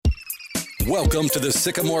Welcome to the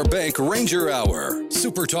Sycamore Bank Ranger Hour.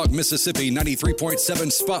 Super Talk Mississippi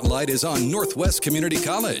 93.7 Spotlight is on Northwest Community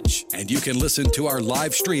College, and you can listen to our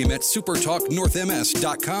live stream at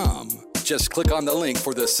supertalknorthms.com. Just click on the link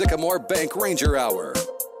for the Sycamore Bank Ranger Hour.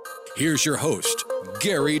 Here's your host,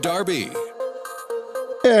 Gary Darby.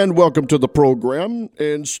 And welcome to the program.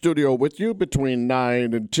 In studio with you between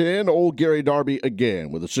 9 and 10, old Gary Darby again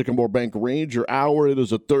with the Sycamore Bank Ranger Hour. It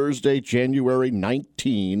is a Thursday, January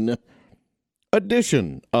 19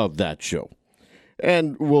 edition of that show.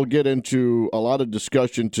 And we'll get into a lot of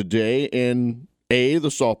discussion today in A, the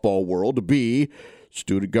softball world, B,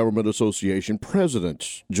 Student Government Association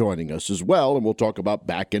presidents joining us as well. And we'll talk about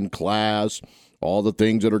back in class, all the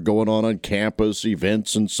things that are going on campus,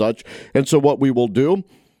 events and such. And so what we will do,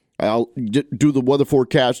 I'll do the weather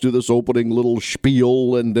forecast, do this opening little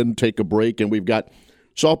spiel, and then take a break. And we've got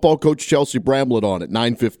softball coach Chelsa Bramlett on at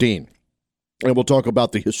 9:15. And we'll talk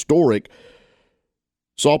about the historic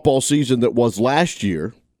softball season that was last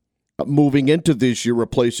year, moving into this year,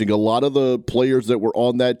 replacing a lot of the players that were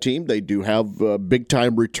on that team. They do have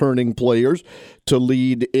big-time returning players to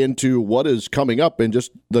lead into what is coming up in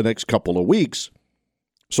just the next couple of weeks,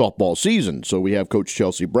 softball season. So we have Coach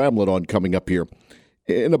Chelsa Bramlett on coming up here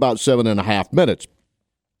in about 7.5 minutes.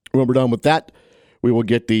 When we're done with that, we will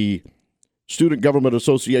get the Student Government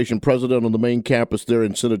Association president on the main campus there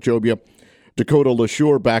in Senatobia, Dakoyta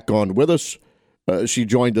Lesure, back on with us. She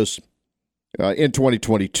joined us in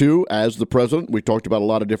 2022 as the president. We talked about a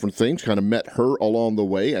lot of different things, kind of met her along the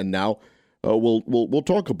way, and now we'll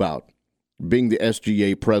talk about being the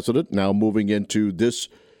SGA president, now moving into this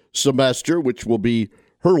semester, which will be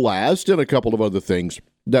her last, and a couple of other things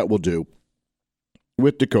that we'll do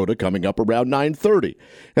with Dakoyta coming up around 9:30.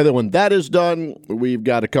 And then when that is done, we've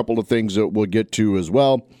got a couple of things that we'll get to as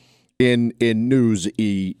well in news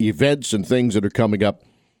events and things that are coming up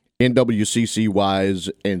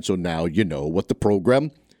NWCC-wise, and so now you know what the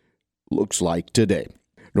program looks like today.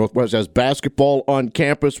 Northwest has basketball on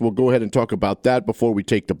campus. We'll go ahead and talk about that before we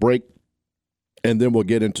take the break, and then we'll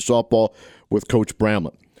get into softball with Coach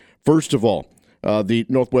Bramlett. First of all, the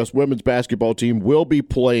Northwest women's basketball team will be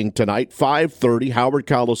playing tonight, 5:30, Howard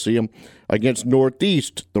Coliseum against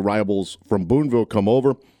Northeast. The rivals from Boonville come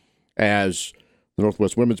over as the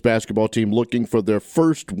Northwest women's basketball team looking for their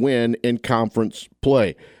first win in conference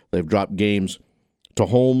play. They've dropped games to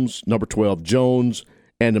Holmes, number 12 Jones,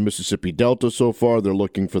 and the Mississippi Delta so far. They're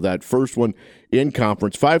looking for that first one in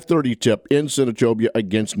conference. 5:30 tip in Senatobia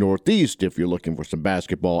against Northeast. If you're looking for some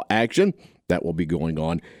basketball action, that will be going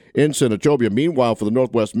on in Senatobia. Meanwhile, for the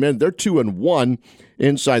Northwest men, they're 2-1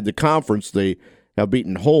 inside the conference. They have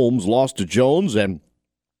beaten Holmes, lost to Jones, and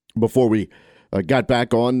before we got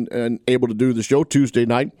back on and able to do the show Tuesday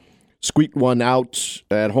night, squeaked one out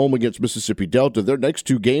at home against Mississippi Delta. Their next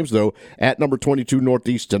two games, though, at number 22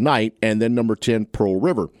 Northeast tonight, and then number 10 Pearl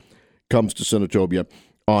River comes to Senatobia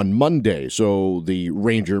on Monday. So the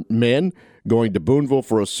Ranger men going to Boonville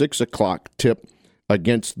for a 6 o'clock tip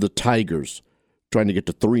against the Tigers, trying to get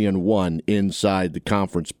to 3-1 inside the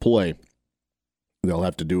conference play. They'll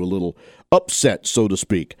have to do a little upset, so to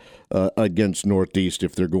speak, against Northeast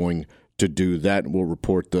if they're going to do that. We'll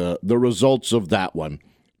report the results of that one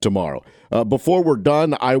tomorrow. Before we're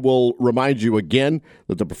done, I will remind you again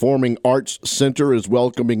that the Performing Arts Center is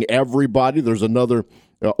welcoming everybody. There's another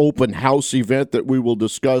open house event that we will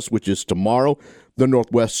discuss, which is tomorrow, the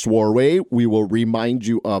Northwest Soiree. We will remind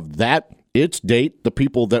you of that, its date, the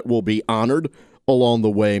people that will be honored along the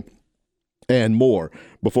way, and more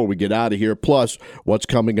before we get out of here, plus what's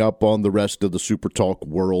coming up on the rest of the Super Talk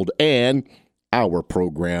world and our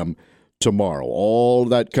program tomorrow. All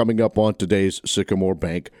that coming up on today's Sycamore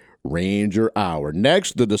Bank Ranger Hour.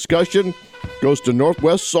 Next, the discussion goes to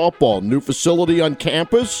Northwest Softball. New facility on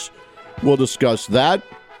campus. We'll discuss that.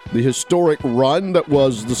 The historic run that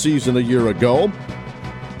was the season a year ago.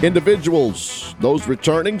 Individuals, those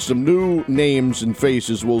returning, some new names and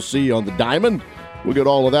faces we'll see on the diamond. We'll get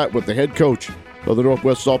all of that with the head coach of the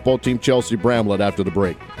Northwest Softball team, Chelsa Bramlett, after the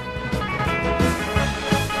break.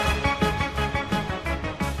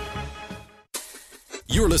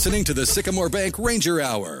 You're listening to the Sycamore Bank Ranger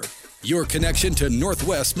Hour, your connection to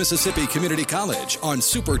Northwest Mississippi Community College on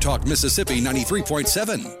Super Talk Mississippi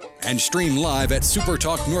 93.7 and stream live at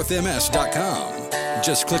supertalknorthms.com.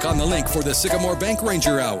 Just click on the link for the Sycamore Bank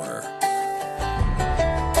Ranger Hour.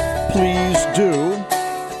 Please do.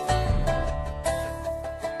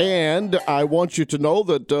 And I want you to know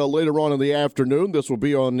that later on in the afternoon, this will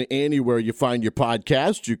be on anywhere you find your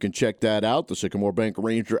podcast. You can check that out. The Sycamore Bank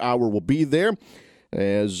Ranger Hour will be there.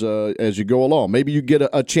 as you go along. Maybe you get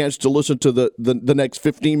a chance to listen to the next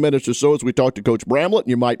 15 minutes or so as we talk to Coach Bramlett, and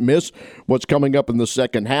you might miss what's coming up in the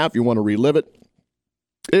second half. You want to relive it.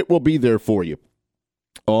 It will be there for you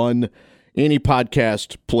on any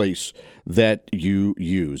podcast place that you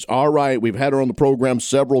use. All right, we've had her on the program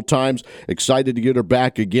several times. Excited to get her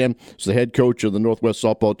back again. It's the head coach of the Northwest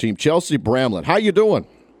softball team, Chelsa Bramlett. How you doing?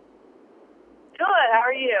 Good. How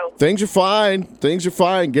are you? Things are fine. Things are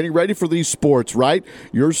fine. Getting ready for these sports, right?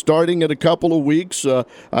 You're starting in a couple of weeks.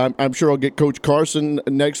 I'm sure I'll get Coach Carson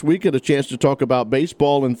next week and a chance to talk about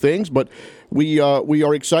baseball and things, but we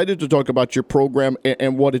are excited to talk about your program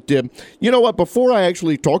and what it did. You know what? Before I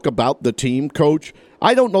actually talk about the team, Coach,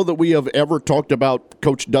 I don't know that we have ever talked about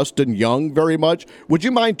Coach Dustin Young very much. Would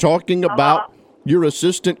you mind talking about your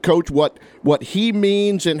assistant coach, what he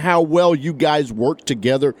means and how well you guys work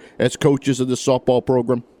together as coaches of the softball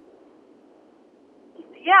program?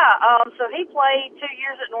 Yeah, so he played 2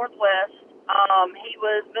 years at Northwest. He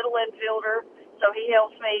was middle infielder, so he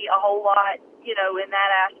helps me a whole lot, in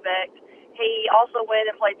that aspect. He also went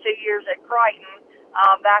and played 2 years at Crichton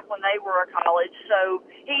back when they were a college. So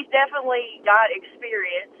he's definitely got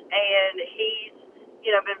experience, and he's,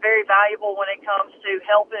 been very valuable when it comes to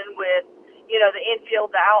helping with, the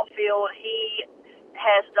infield, the outfield. He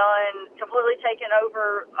has completely taken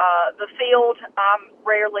over the field. I'm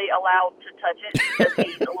rarely allowed to touch it because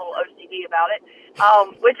he's a little OCD about it,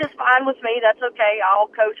 which is fine with me. That's okay.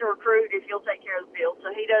 I'll coach or recruit if he'll take care of the field.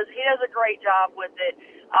 So he does a great job with it,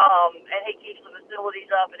 and he keeps the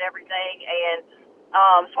facilities up and everything. And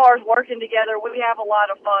as far as working together, we have a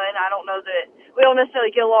lot of fun. I don't know that we don't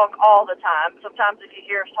necessarily get along all the time. Sometimes if you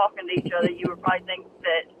hear us talking to each other, you would probably think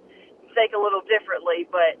a little differently,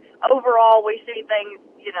 but overall we see things,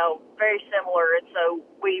 very similar, and so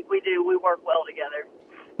we work well together.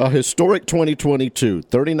 A historic 2022,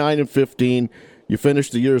 39-15. You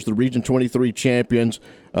finished the year as the Region 23 champions,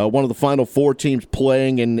 one of the final four teams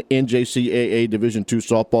playing in NJCAA Division II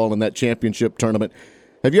softball in that championship tournament.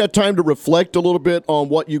 Have you had time to reflect a little bit on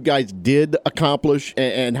what you guys did accomplish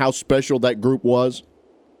and how special that group was?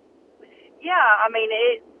 Yeah, I mean,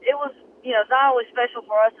 it was, it's not only special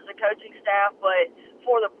for us as a coaching staff, but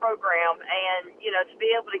for the program. And, to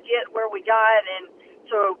be able to get where we got and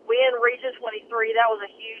to win Region 23, that was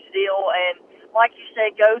a huge deal. And like you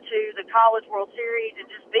said, go to the College World Series and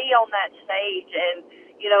just be on that stage and,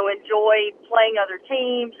 enjoy playing other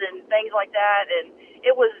teams and things like that. And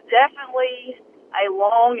it was definitely a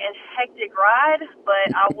long and hectic ride,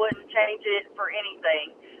 but I wouldn't change it for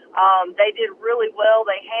anything. They did really well.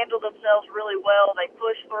 They handled themselves really well. They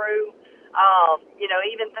pushed through.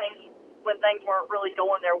 Even when things weren't really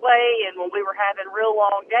going their way and when we were having real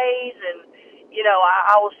long days, and,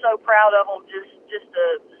 I was so proud of them just to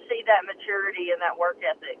see that maturity and that work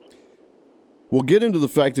ethic. We'll get into the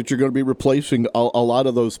fact that you're going to be replacing a lot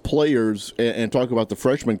of those players and talk about the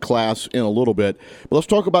freshman class in a little bit. But let's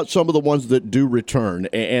talk about some of the ones that do return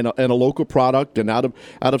and a local product and out of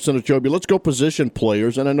Senatobia. Let's go position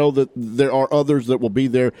players. And I know that there are others that will be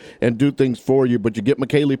there and do things for you, but you get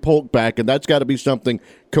McKaylee Polk back, and that's got to be something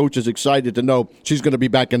Coach is excited to know she's going to be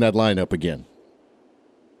back in that lineup again.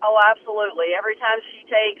 Oh, absolutely. Every time she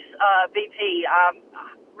takes BP, I'm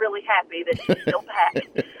really happy that she's still back.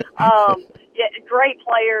 Yeah, great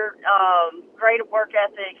player, great work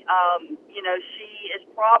ethic. She is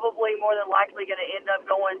probably more than likely going to end up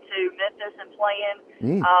going to Memphis and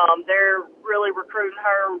playing. They're really recruiting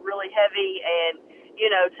her really heavy, and,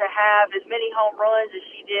 to have as many home runs as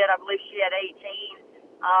she did, I believe she had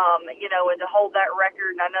 18, and to hold that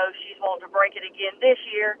record, and I know she's wanting to break it again this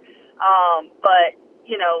year. But,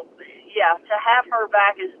 to have her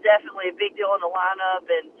back is definitely a big deal in the lineup,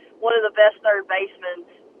 and one of the best third basemen,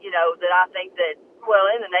 that I think that,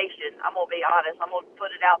 in the nation, I'm going to be honest. I'm going to put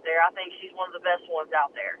it out there. I think she's one of the best ones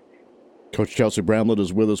out there. Coach Chelsa Bramlett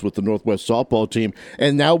is with us with the Northwest softball team.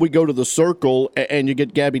 And now we go to the circle, and you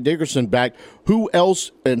get Gabby Dickerson back. Who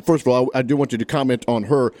else, and first of all, I do want you to comment on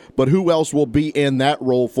her, but who else will be in that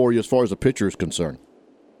role for you as far as the pitcher is concerned?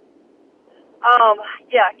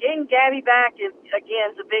 Getting Gabby back is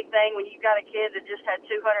a big thing when you've got a kid that just had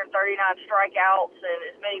 239 strikeouts and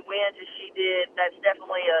as many wins as she did. That's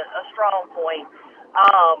definitely a strong point.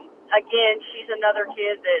 She's another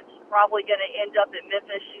kid that's probably going to end up at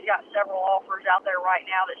Memphis. She's got several offers out there right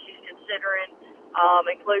now that she's considering,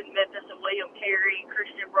 including Memphis and William Carey,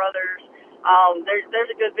 Christian Brothers.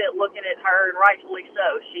 There's a good bit looking at her, and rightfully so.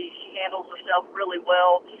 She handles herself really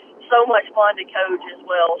well. So much fun to coach as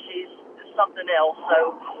well. She's something else.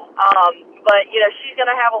 So, she's going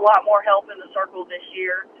to have a lot more help in the circle this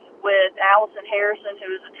year with Allison Harrison,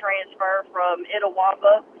 who is a transfer from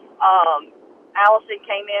Itawamba. Allison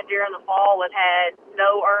came in during the fall and had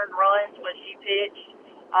no earned runs when she pitched.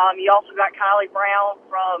 You also got Kylie Brown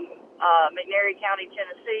from McNairy County,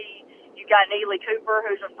 Tennessee. You got Neely Cooper,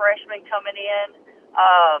 who's a freshman coming in.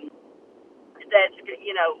 That's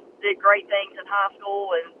did great things in high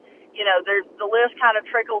school, and there's the list kind of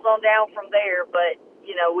trickles on down from there. But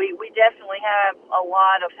we definitely have a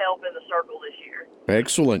lot of help in the circle this year.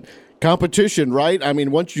 Excellent competition, right? I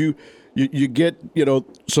mean, once you get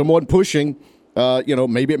someone pushing.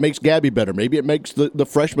 Maybe it makes Gabby better. Maybe it makes the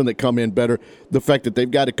freshmen that come in better. The fact that they've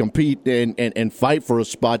got to compete and fight for a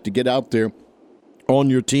spot to get out there on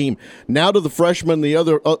your team. Now to the freshmen, the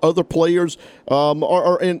other players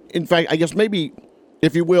are in fact, I guess maybe,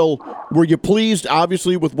 if you will, were you pleased,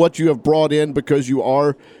 obviously, with what you have brought in because you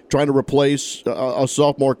are trying to replace a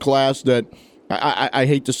sophomore class that I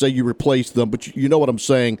hate to say you replaced them, but you know what I'm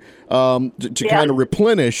saying, to kind of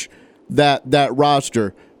replenish that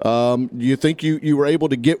roster. Do you think you were able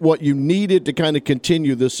to get what you needed to kind of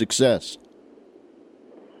continue this success?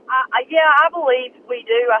 Yeah, I believe we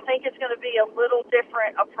do. I think it's going to be a little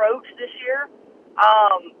different approach this year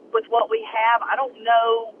with what we have. I don't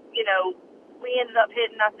know, we ended up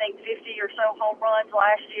hitting, I think, 50 or so home runs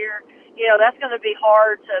last year. That's going to be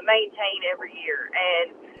hard to maintain every year.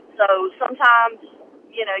 And so sometimes,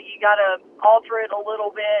 you got to alter it a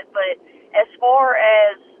little bit. But as far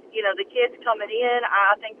as the kids coming in,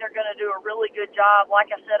 I think they're going to do a really good job.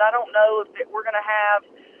 Like I said, I don't know if we're going to have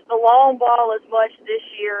the long ball as much this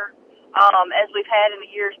year as we've had in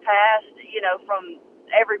the years past, from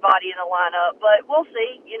everybody in the lineup. But we'll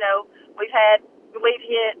see. We've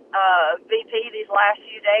hit VP these last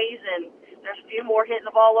few days, and there's a few more hitting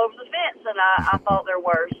the ball over the fence than I thought there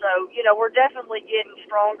were. So, we're definitely getting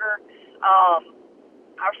stronger.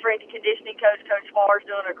 Our strength and conditioning coach, Coach Farr, is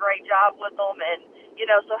doing a great job with them. And,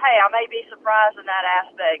 so, hey, I may be surprised in that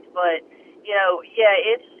aspect. But,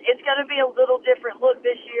 it's going to be a little different look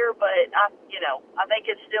this year. But, I think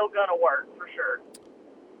it's still going to work for sure.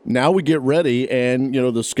 Now we get ready, and,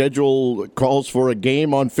 the schedule calls for a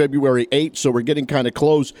game on February 8th, so we're getting kind of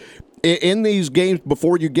close. In these games,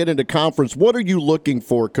 before you get into conference, what are you looking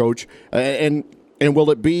for, Coach? And will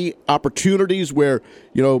it be opportunities where,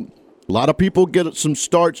 a lot of people get some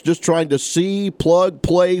starts just trying to see, plug,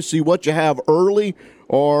 play, see what you have early,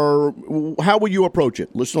 or how will you approach it?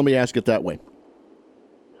 Let me ask it that way.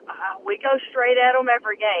 We go straight at them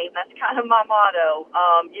every game. That's kind of my motto.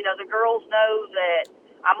 The girls know that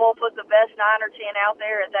I'm going to put the best 9 or 10 out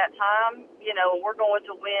there at that time, and we're going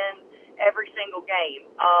to win every single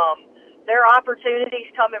game. There are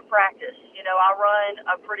opportunities come in practice. I run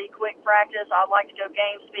a pretty quick practice. I like to go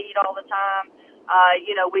game speed all the time.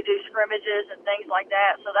 We do scrimmages and things like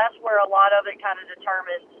that. So that's where a lot of it kind of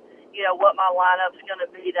determines, what my lineup's going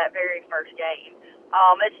to be that very first game.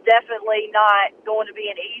 It's definitely not going to be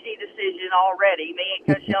an easy decision already. Me and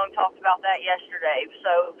Coach Young talked about that yesterday.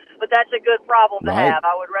 So, but that's a good problem to have.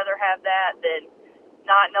 I would rather have that than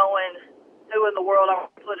not knowing who in the world I'm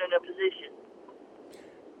going to put in a position.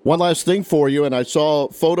 One last thing for you, and I saw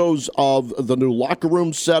photos of the new locker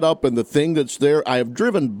room setup and the thing that's there. I have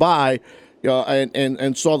driven by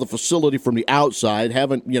and saw the facility from the outside.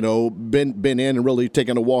 Haven't, been in and really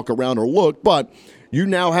taken a walk around or look, but you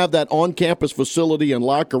now have that on-campus facility and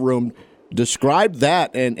locker room. Describe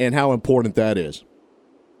that and how important that is.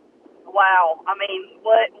 Wow. I mean,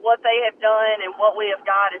 what they have done and what we have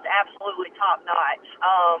got is absolutely top-notch.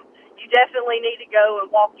 You definitely need to go and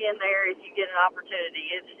walk in there if you get an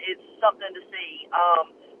opportunity. It's something to see.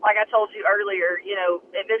 Like I told you earlier,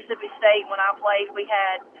 at Mississippi State when I played, we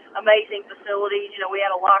had amazing facilities. We had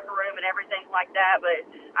a locker room and everything like that. But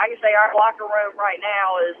I can say our locker room right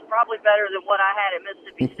now is probably better than what I had at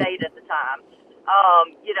Mississippi State at the time.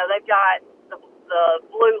 They've got the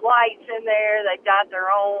blue lights in there. They've got their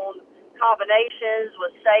own combinations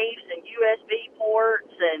with safes and USB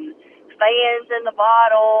ports and fans in the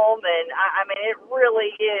bottom, and I mean, it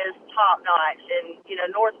really is top notch. And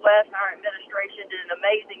Northwest and our administration did an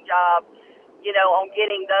amazing job, on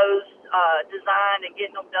getting those designed and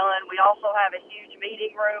getting them done. We also have a huge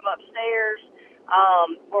meeting room upstairs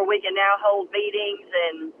where we can now hold meetings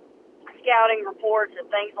and scouting reports and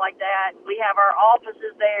things like that. We have our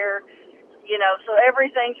offices there, so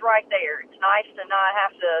everything's right there. It's nice to not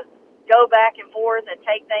have to go back and forth and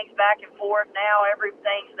take things back and forth. Now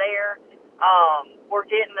everything's there. We're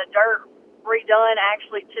getting the dirt redone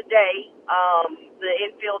actually today. The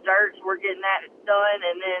infield dirts, we're getting that done,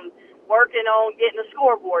 and then working on getting the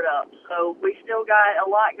scoreboard up. So we still got a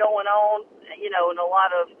lot going on, and a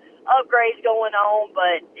lot of upgrades going on,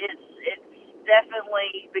 but it's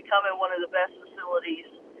definitely becoming one of the best facilities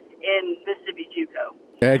in Mississippi JUCO.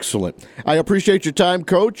 Excellent. I appreciate your time,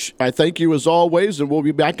 Coach. I thank you as always, and we'll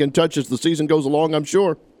be back in touch as the season goes along, I'm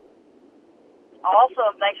sure.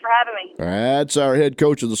 Awesome. Thanks for having me. That's our head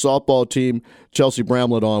coach of the softball team, Chelsa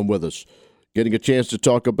Bramlett, on with us. Getting a chance to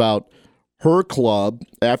talk about her club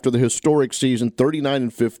after the historic season,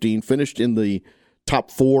 39-15, finished in the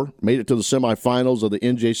top 4, made it to the semifinals of the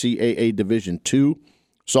NJCAA Division II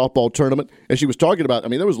softball tournament. And she was talking about,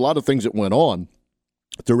 there was a lot of things that went on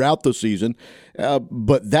throughout the season,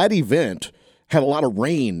 but that event had a lot of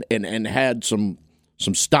rain and had some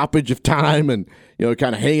stoppage of time and,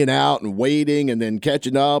 kind of hanging out and waiting and then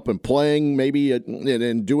catching up and playing maybe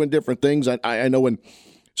and doing different things. I know in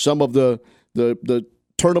some of the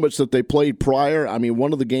tournaments that they played prior,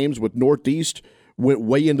 one of the games with Northeast went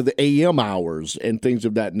way into the AM hours and things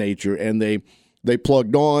of that nature, and they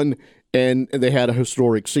plugged on and they had a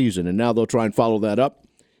historic season. And now they'll try and follow that up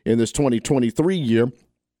in this 2023 year.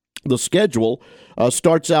 The schedule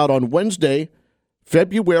starts out on Wednesday,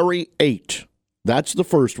 February 8th. That's the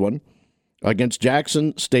first one, against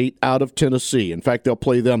Jackson State out of Tennessee. In fact, they'll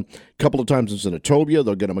play them a couple of times in Senatobia.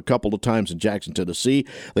 They'll get them a couple of times in Jackson, Tennessee.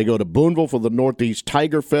 They go to Boonville for the Northeast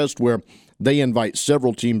Tiger Fest, where they invite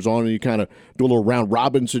several teams on, and you kind of do a little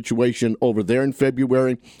round-robin situation over there in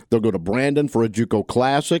February. They'll go to Brandon for a JUCO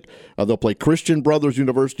Classic. They'll play Christian Brothers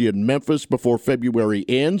University in Memphis before February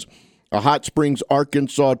ends, a Hot Springs,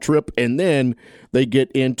 Arkansas trip, and then they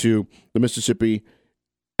get into the Mississippi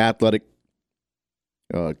Athletic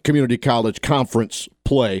Community College Conference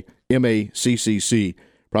play, MACCC.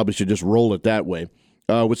 Probably should just roll it that way,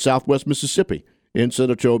 with Southwest Mississippi in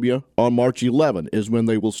Senatobia on March 11 is when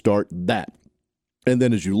they will start that. And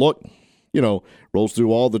then as you look, rolls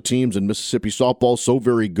through all the teams in Mississippi softball, so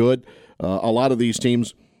very good. A lot of these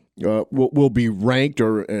teams will be ranked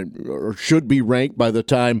or should be ranked by the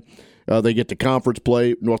time they get to conference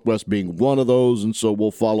play, Northwest being one of those, and so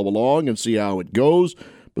we'll follow along and see how it goes.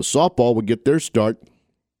 But softball will get their start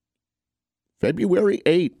February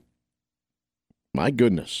 8th. My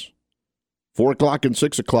goodness. 4 o'clock and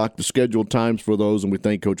 6 o'clock, the scheduled times for those, and we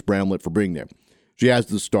thank Coach Bramlett for being there. She has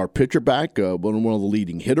the star pitcher back, one of the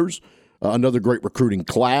leading hitters, another great recruiting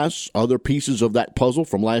class, other pieces of that puzzle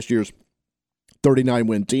from last year's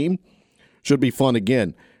 39-win team. Should be fun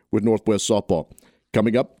again with Northwest softball.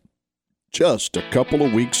 Coming up just a couple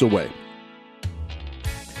of weeks away.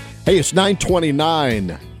 Hey, it's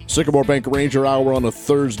 9:29, Sycamore Bank Ranger Hour on a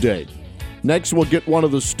Thursday. Next, we'll get one of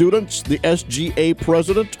the students, the SGA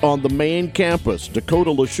president on the main campus.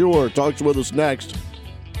 Dakoyta Lesure talks with us next.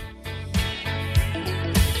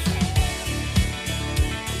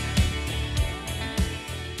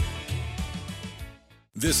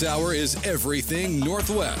 This hour is Everything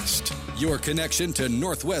Northwest, your connection to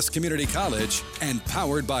Northwest Community College and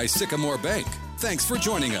powered by Sycamore Bank. Thanks for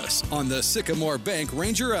joining us on the Sycamore Bank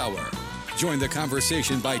Ranger Hour. Join the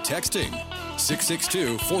conversation by texting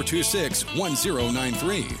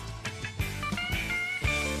 662-426-1093.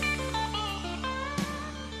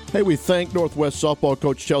 Hey, we thank Northwest softball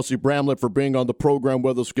coach Chelsa Bramlett for being on the program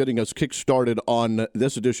with us, getting us kick-started on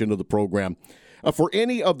this edition of the program. For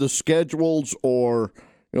any of the schedules or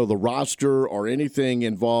the roster or anything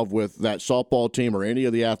involved with that softball team or any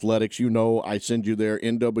of the athletics, I send you there,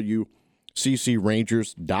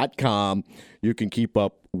 nwccrangers.com. You can keep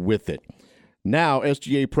up with it. Now,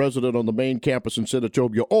 SGA president on the main campus in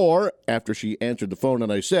Senatobia, or after she answered the phone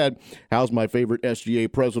and I said, how's my favorite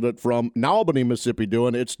SGA president from Albany, Mississippi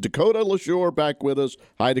doing? It's Dakoyta Lesure back with us.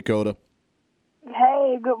 Hi, Dakoyta.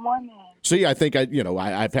 Hey, good morning. See, I think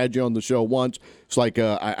I've had you on the show once. It's like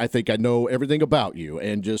I think I know everything about you,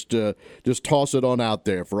 and just toss it on out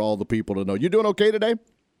there for all the people to know. You doing okay today?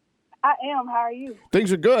 I am. How are you?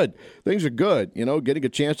 Things are good. Getting a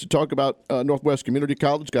chance to talk about Northwest Community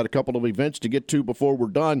College. Got a couple of events to get to before we're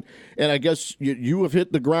done. And I guess you have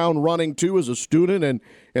hit the ground running, too, as a student and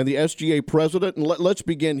the SGA president. And let's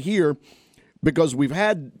begin here because we've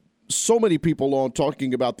had so many people on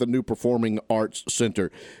talking about the new Performing Arts Center.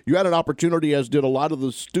 You had an opportunity, as did a lot of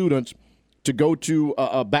the students, to go to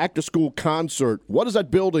a back-to-school concert. What does that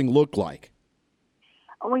building look like?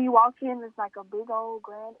 When you walk in, it's like a big old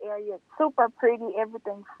grand area. It's super pretty,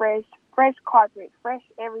 everything fresh carpet, fresh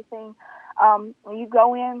everything. When you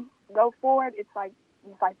go forward, it's like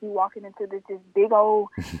you walking into this big old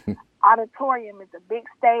auditorium. It's a big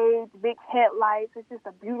stage, big headlights. It's just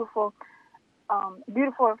a beautiful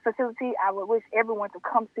facility. I would wish everyone to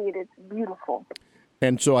come see it. It's beautiful.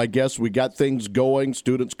 And so I guess we got things going.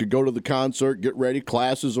 Students could go to the concert, get ready.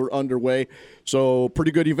 Classes are underway. So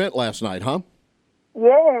pretty good event last night, huh?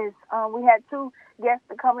 Yes. We had 2 guests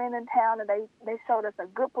to come in town, and they showed us a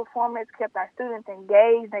good performance, kept our students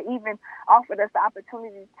engaged. They even offered us the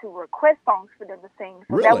opportunity to request songs for them to sing.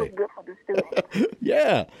 So Really? that was good for the students.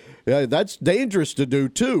 Yeah, that's dangerous to do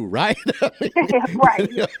too, right? Right.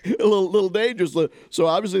 A little dangerous. So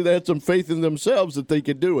obviously they had some faith in themselves that they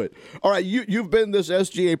could do it. All right, you've been this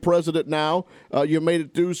SGA president now. You made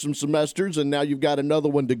it through some semesters, and now you've got another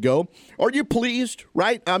one to go. Are you pleased,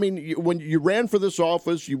 right? I mean, when you ran for this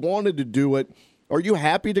office, you wanted to do it. Are you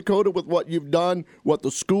happy, Dakota, with what you've done, what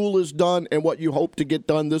the school has done, and what you hope to get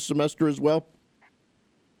done this semester as well?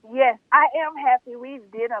 Yes, I am happy.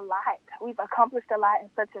 We've did a lot. We've accomplished a lot in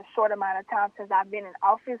such a short amount of time since I've been in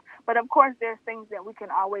office. But, of course, there's things that we can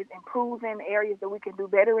always improve in, areas that we can do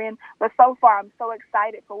better in. But so far, I'm so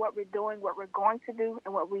excited for what we're doing, what we're going to do,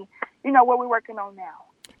 and what we're working on now.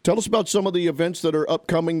 Tell us about some of the events that are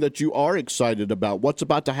upcoming that you are excited about. What's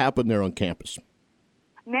about to happen there on campus?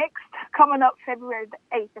 Next, coming up February the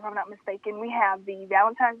 8th, if I'm not mistaken, we have the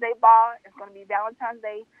Valentine's Day Ball. It's going to be Valentine's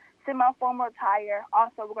Day semi-formal attire.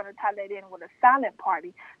 Also, we're going to tie that in with a silent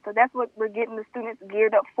party. So that's what we're getting the students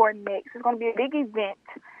geared up for next. It's going to be a big event,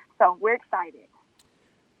 so we're excited.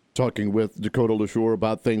 Talking with Dakoyta Lesure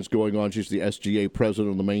about things going on. She's the SGA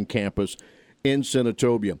president on the main campus in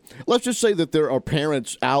Senatobia. Let's just say that there are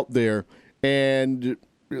parents out there and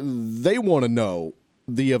they want to know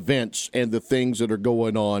the events and the things that are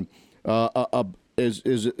going on.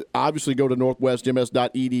 Is obviously go to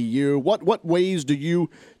northwestms.edu. What ways do you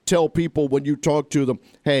tell people when you talk to them,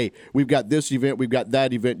 hey, we've got this event, we've got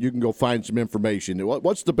that event, you can go find some information?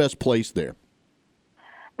 What's the best place there?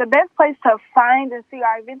 The best place to find and see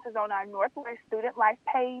our events is on our Northwest Student Life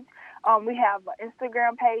page. We have an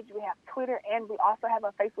Instagram page, we have Twitter, and we also have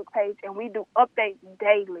a Facebook page, and we do updates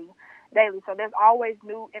daily. So there's always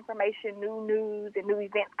new information, new news, and new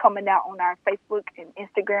events coming out on our Facebook and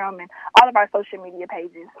Instagram and all of our social media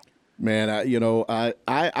pages. Man, I'm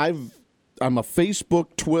a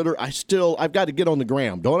Facebook, Twitter. I've got to get on the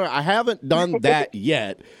gram, don't I? I haven't done that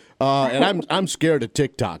yet. And I'm scared of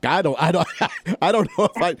TikTok. I don't know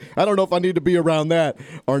if I need to be around that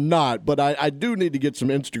or not, but I do need to get some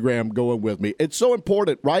Instagram going with me. It's so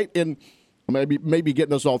important, right? And maybe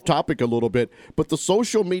getting us off topic a little bit, but the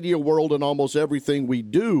social media world and almost everything we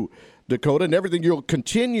do, Dakota, and everything you'll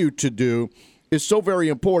continue to do is so very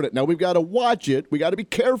important. Now, we've got to watch it. We got to be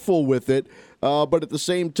careful with it. But at the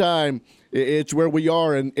same time, it's where we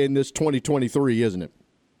are in this 2023, isn't it?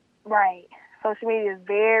 Right. Social media is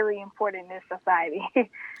very important in this society.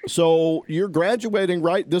 So you're graduating,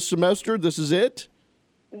 right, this semester? This is it?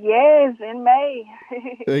 Yes, in May.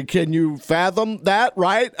 Can you fathom that,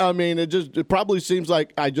 right? I mean, it probably seems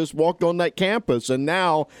like I just walked on that campus, and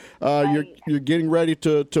now right. you're getting ready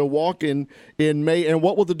to walk in May. And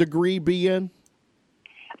what will the degree be in?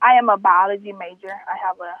 I am a biology major. I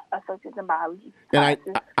have an associate's in biology. And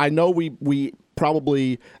I know we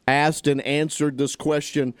probably asked and answered this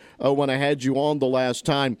question when I had you on the last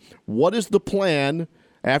time. What is the plan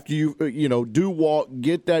after you do walk,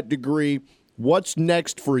 get that degree? What's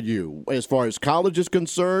next for you as far as college is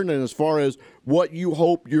concerned and as far as what you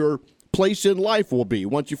hope your place in life will be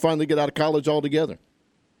once you finally get out of college altogether?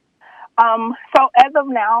 So as of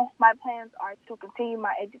now, my plans are to continue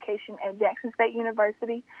my education at Jackson State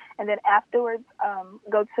University, and then afterwards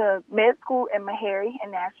go to med school in Meharry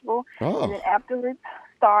in Nashville, and then afterwards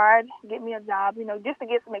get me a job, just to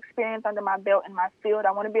get some experience under my belt in my field.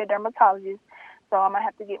 I want to be a dermatologist, so I'm going to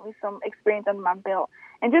have to get me some experience under my belt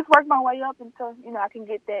and just work my way up until, I can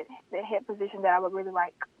get that head position that I would really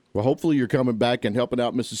like. Well, hopefully you're coming back and helping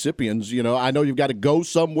out Mississippians. I know you've got to go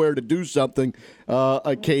somewhere to do something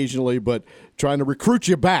occasionally, but trying to recruit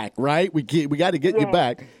you back, right? We got to get you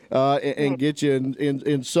back and get you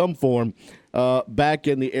in some form back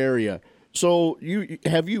in the area. So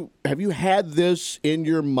have you had this in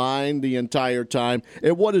your mind the entire time?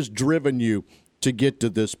 And what has driven you to get to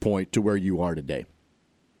this point, to where you are today?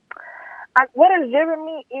 What has driven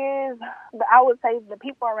me is, I would say, the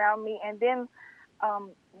people around me, and then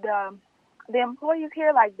the employees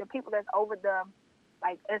here, like the people that's over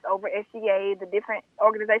it's over SGA, the different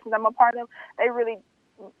organizations I'm a part of.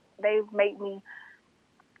 They've made me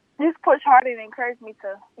just push harder and encourage me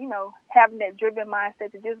to, having that driven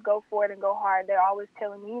mindset to just go for it and go hard. They're always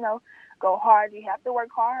telling me, go hard. You have to work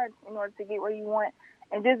hard in order to get where you want.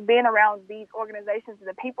 And just being around these organizations,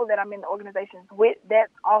 the people that I'm in the organizations with,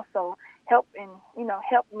 that's also helped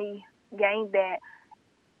me gain that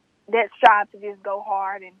strive to just go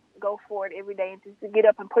hard and go for it every day and just to get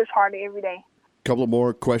up and push harder every day. A couple of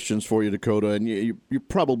more questions for you, Dakota, and you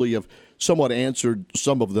probably have somewhat answered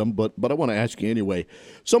some of them, but I want to ask you anyway.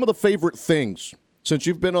 Some of the favorite things Since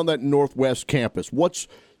you've been on that Northwest campus, what's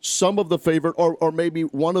some of the favorite or maybe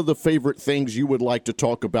one of the favorite things you would like to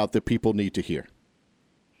talk about that people need to hear?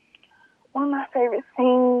 One of my favorite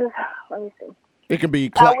things, let me see. It can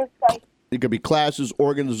be I would say, it could be classes,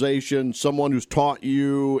 organization, someone who's taught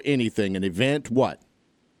you anything, an event, what?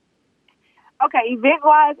 okay,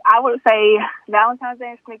 event-wise, I would say Valentine's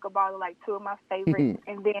Day and sneaker ball are like two of my favorites.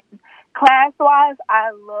 And then class-wise,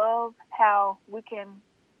 I love how we can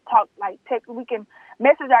talk, we can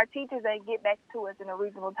message our teachers and get back to us in a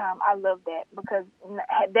reasonable time. I love that because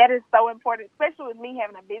that is so important, especially with me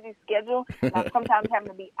having a busy schedule and I'm sometimes having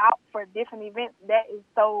to be out for different events. That is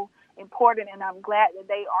so important, and I'm glad that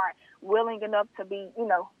they are willing enough to be,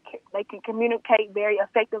 they can communicate very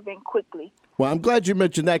effective and quickly. Well, I'm glad you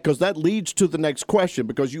mentioned that because that leads to the next question,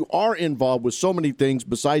 because you are involved with so many things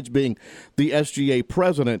besides being the SGA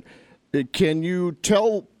president. Can you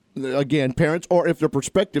tell, again, parents, or if they're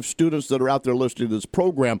prospective students that are out there listening to this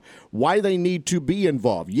program, why they need to be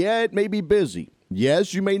involved? Yeah, it may be busy.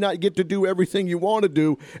 Yes, you may not get to do everything you want to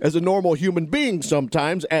do as a normal human being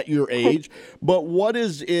sometimes at your age, but what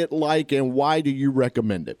is it like and why do you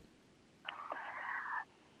recommend it?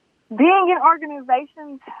 Being in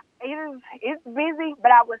organizations, it's busy,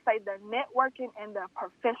 but I would say the networking and the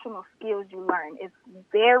professional skills you learn is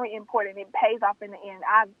very important. It pays off in the end.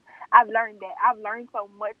 I've learned that. I've learned so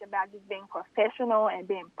much about just being professional and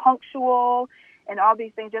being punctual and all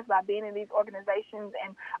these things just by being in these organizations.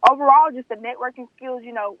 And overall, just the networking skills,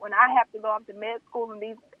 when I have to go off to med school and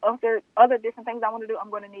these other different things I want to do, I'm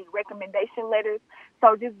going to need recommendation letters.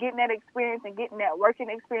 So just getting that experience and getting that working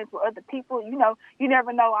experience with other people, you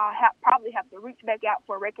never know. I'll probably have to reach back out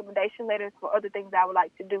for recommendation letters for other things I would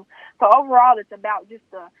like to do. So overall, it's about just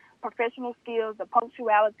the professional skills, the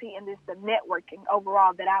punctuality, and just the networking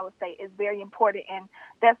overall that I would say is very important, and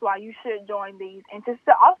that's why you should join these, and just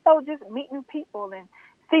to also just meet new people and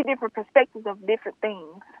see different perspectives of different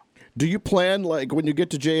things. Do you plan, like when you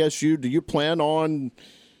get to JSU, do you plan on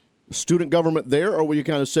student government there, or will you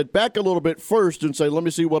kind of sit back a little bit first and say, let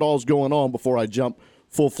me see what all's going on before I jump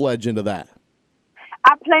full-fledged into that?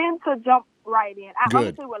 I plan to jump right in. I Good.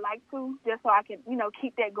 honestly would like to, just so I can,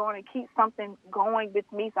 keep that going and keep something going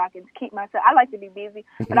with me so I can keep myself. I like to be busy,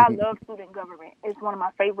 but I love student government. It's one of my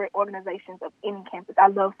favorite organizations of any campus. I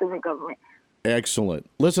love student government. Excellent.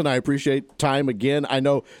 Listen, I appreciate time again. I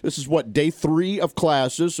know this is day 3 of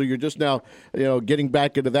classes, so you're just now, getting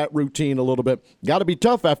back into that routine a little bit. Got to be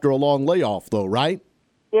tough after a long layoff, though, right?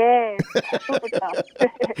 Yes, super tough.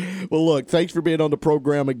 Well, look, thanks for being on the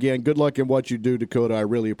program again. Good luck in what you do, Dakoyta. I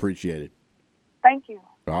really appreciate it. Thank you.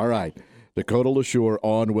 All right. Dakoyta Lesure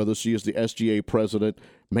on with us. She is the SGA president,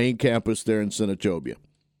 main campus there in Senatobia.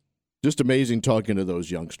 Just amazing talking to those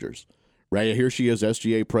youngsters. Right here she is,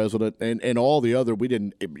 SGA president, and all the other, we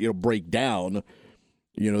didn't break down,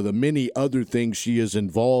 the many other things she is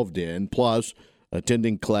involved in, plus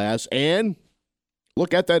attending class. And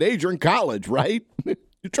look, at that age, you're in college, right?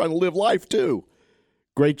 You're trying to live life too.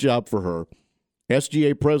 Great job for her.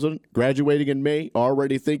 SGA president, graduating in May,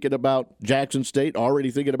 already thinking about Jackson State,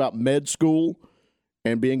 already thinking about med school,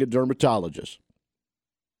 and being a dermatologist.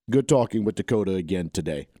 Good talking with Dakoyta again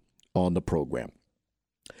today on the program.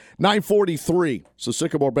 9:43, it's the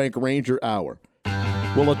Sycamore Bank Ranger Hour.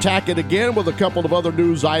 We'll attack it again with a couple of other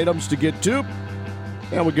news items to get to,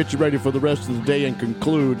 and we'll get you ready for the rest of the day and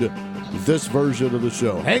conclude this version of the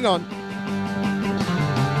show. Hang on.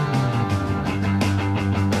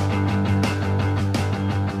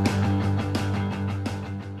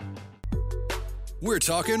 We're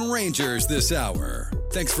talking Rangers this hour.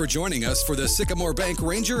 Thanks for joining us for the Sycamore Bank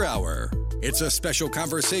Ranger Hour. It's a special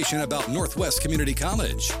conversation about Northwest Community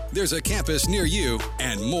College. There's a campus near you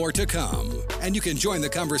and more to come. And you can join the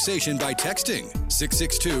conversation by texting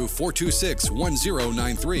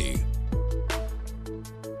 662-426-1093.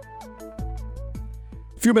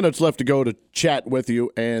 A few minutes left to go to chat with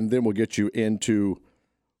you, and then we'll get you into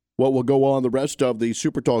what will go on the rest of the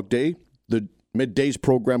Super Talk Day. The middays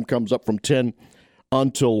program comes up from 10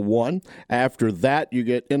 until 1. After that, you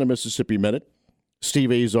get In a Mississippi Minute. Steve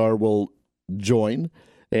Azar will join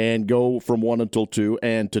and go from 1 until 2.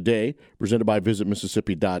 And today, presented by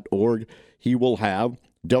visitmississippi.org, he will have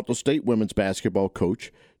Delta State women's basketball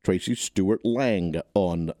coach Tracy Stewart Lang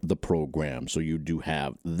on the program. So you do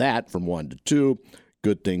have that from 1 to 2.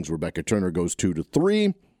 Good things. Rebecca Turner goes 2 to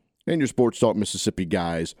 3. And your Sports Talk Mississippi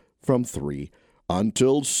guys from 3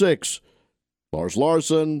 until 6. Lars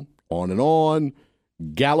Larson, on and on.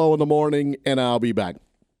 Gallo in the morning, and I'll be back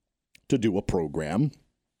to do a program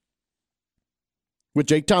with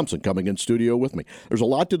Jake Thompson coming in studio with me. There's a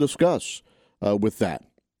lot to discuss with that.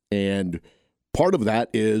 And part of that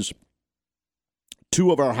is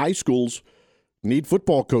two of our high schools need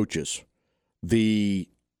football coaches. The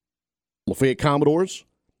Lafayette Commodores,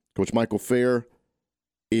 Coach Michael Fair,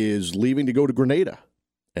 is leaving to go to Grenada.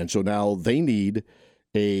 And so now they need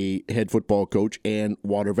a head football coach, and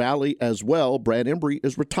Water Valley as well. Brad Embry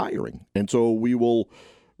is retiring. And so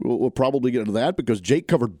we'll probably get into that because Jake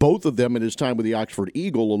covered both of them in his time with the Oxford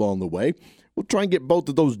Eagle along the way. We'll try and get both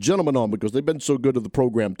of those gentlemen on because they've been so good at the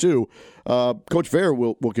program too. Coach Fair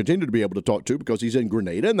will continue to be able to talk to because he's in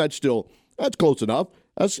Grenada, and that's close enough.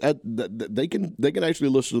 They can actually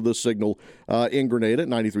listen to this signal in Grenada at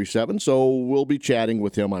 93.7, so we'll be chatting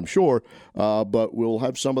with him, I'm sure, but we'll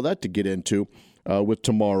have some of that to get into with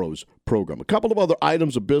tomorrow's program. A couple of other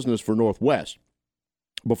items of business for Northwest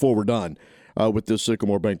before we're done with this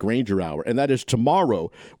Sycamore Bank Ranger Hour, and that is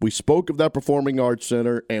tomorrow. We spoke of that Performing Arts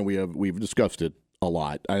Center, and we've discussed it a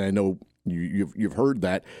lot. I know you've heard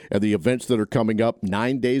that, and the events that are coming up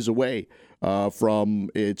 9 days away from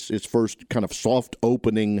its first kind of soft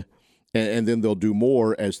opening, and then they'll do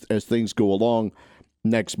more as things go along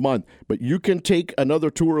next month. But you can take another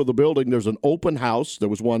tour of the building. There's an open house. There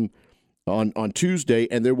was one on Tuesday,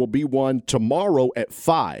 and there will be one tomorrow at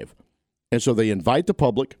 5. And so they invite the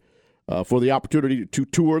public for the opportunity to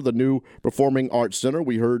tour the new Performing Arts Center.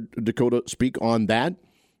 We heard Dakota speak on that,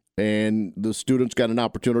 and the students got an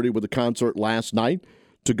opportunity with the concert last night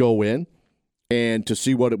to go in and to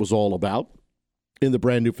see what it was all about in the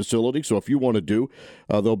brand new facility. So if you want to do,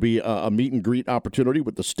 there'll be a meet and greet opportunity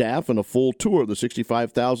with the staff and a full tour of the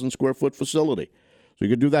 65,000 square foot facility. So you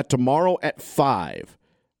can do that tomorrow at 5.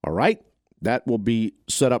 All right? That will be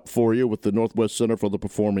set up for you with the Northwest Center for the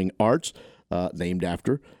Performing Arts, named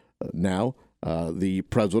after now the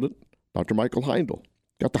president, Dr. Michael Heindel.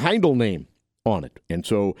 Got the Heindel name on it. And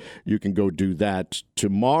so you can go do that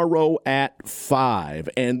tomorrow at 5.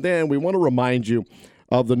 And then we want to remind you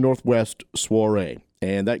of the Northwest Soiree.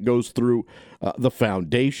 And that goes through the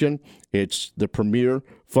foundation. It's the premier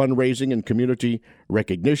fundraising and community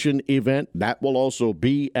recognition event. That will also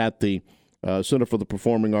be at the Center for the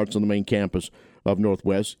Performing Arts on the main campus of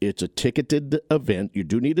Northwest. It's a ticketed event. You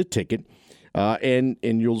do need a ticket. And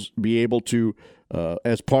you'll be able to,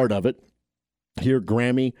 as part of it, hear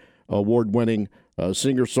Grammy award-winning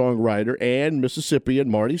singer-songwriter and Mississippian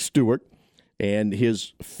Marty Stewart and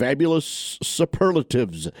his fabulous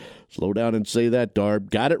superlatives. Slow down and say that, Darb.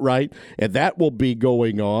 Got it right. And that will be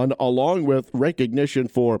going on, along with recognition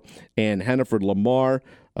for Ann Hannaford Lamar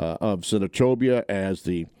of Senatobia as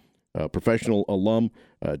the Professional Alum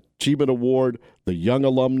Achievement Award. The Young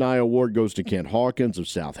Alumni Award goes to Kent Hawkins of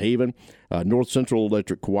South Haven. North Central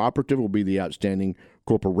Electric Cooperative will be the Outstanding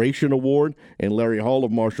Corporation Award. And Larry Hall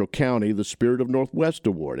of Marshall County, the Spirit of Northwest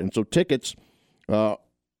Award. And so tickets are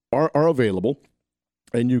available,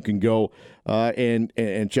 and you can go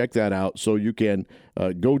and check that out. So you can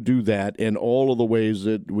go do that in all of the ways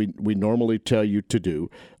that we normally tell you to do.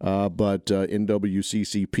 But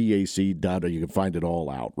NWCCPAC.org, you can find it all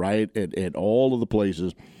out, right? At all of the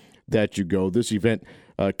places that you go. This event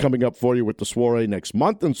coming up for you with the soiree next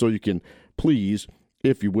month, and so you can please,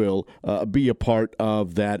 if you will, be a part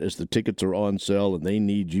of that as the tickets are on sale, and they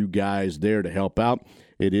need you guys there to help out.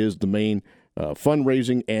 It is the main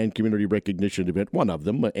fundraising and community recognition event, one of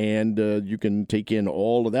them, and you can take in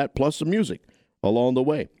all of that plus some music along the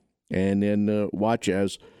way, and then watch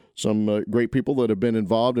as some great people that have been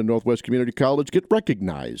involved in Northwest Community College get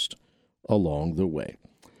recognized along the way.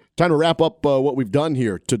 Time to wrap up what we've done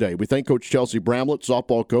here today. We thank Coach Chelsa Bramlett,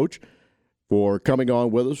 softball coach, for coming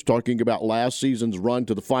on with us, talking about last season's run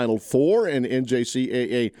to the Final Four in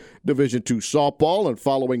NJCAA Division II softball, and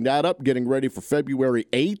following that up, getting ready for February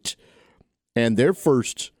 8th and their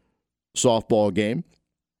first softball game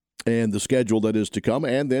and the schedule that is to come.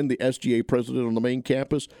 And then the SGA president on the main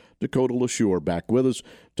campus, Dakoyta Lesure, back with us,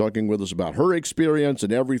 talking with us about her experience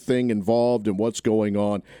and everything involved and what's going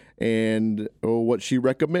on and what she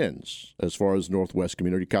recommends as far as Northwest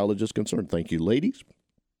Community College is concerned. Thank you, ladies,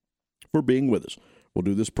 for being with us. We'll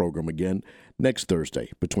do this program again next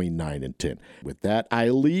Thursday between 9 and 10. With that, I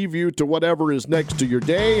leave you to whatever is next to your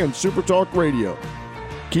day and Super Talk Radio.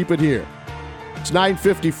 Keep it here. It's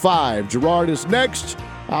 9:55. Gerard is next.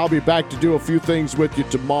 I'll be back to do a few things with you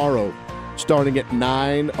tomorrow, starting at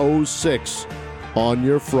 9:06 on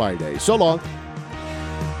your Friday. So long.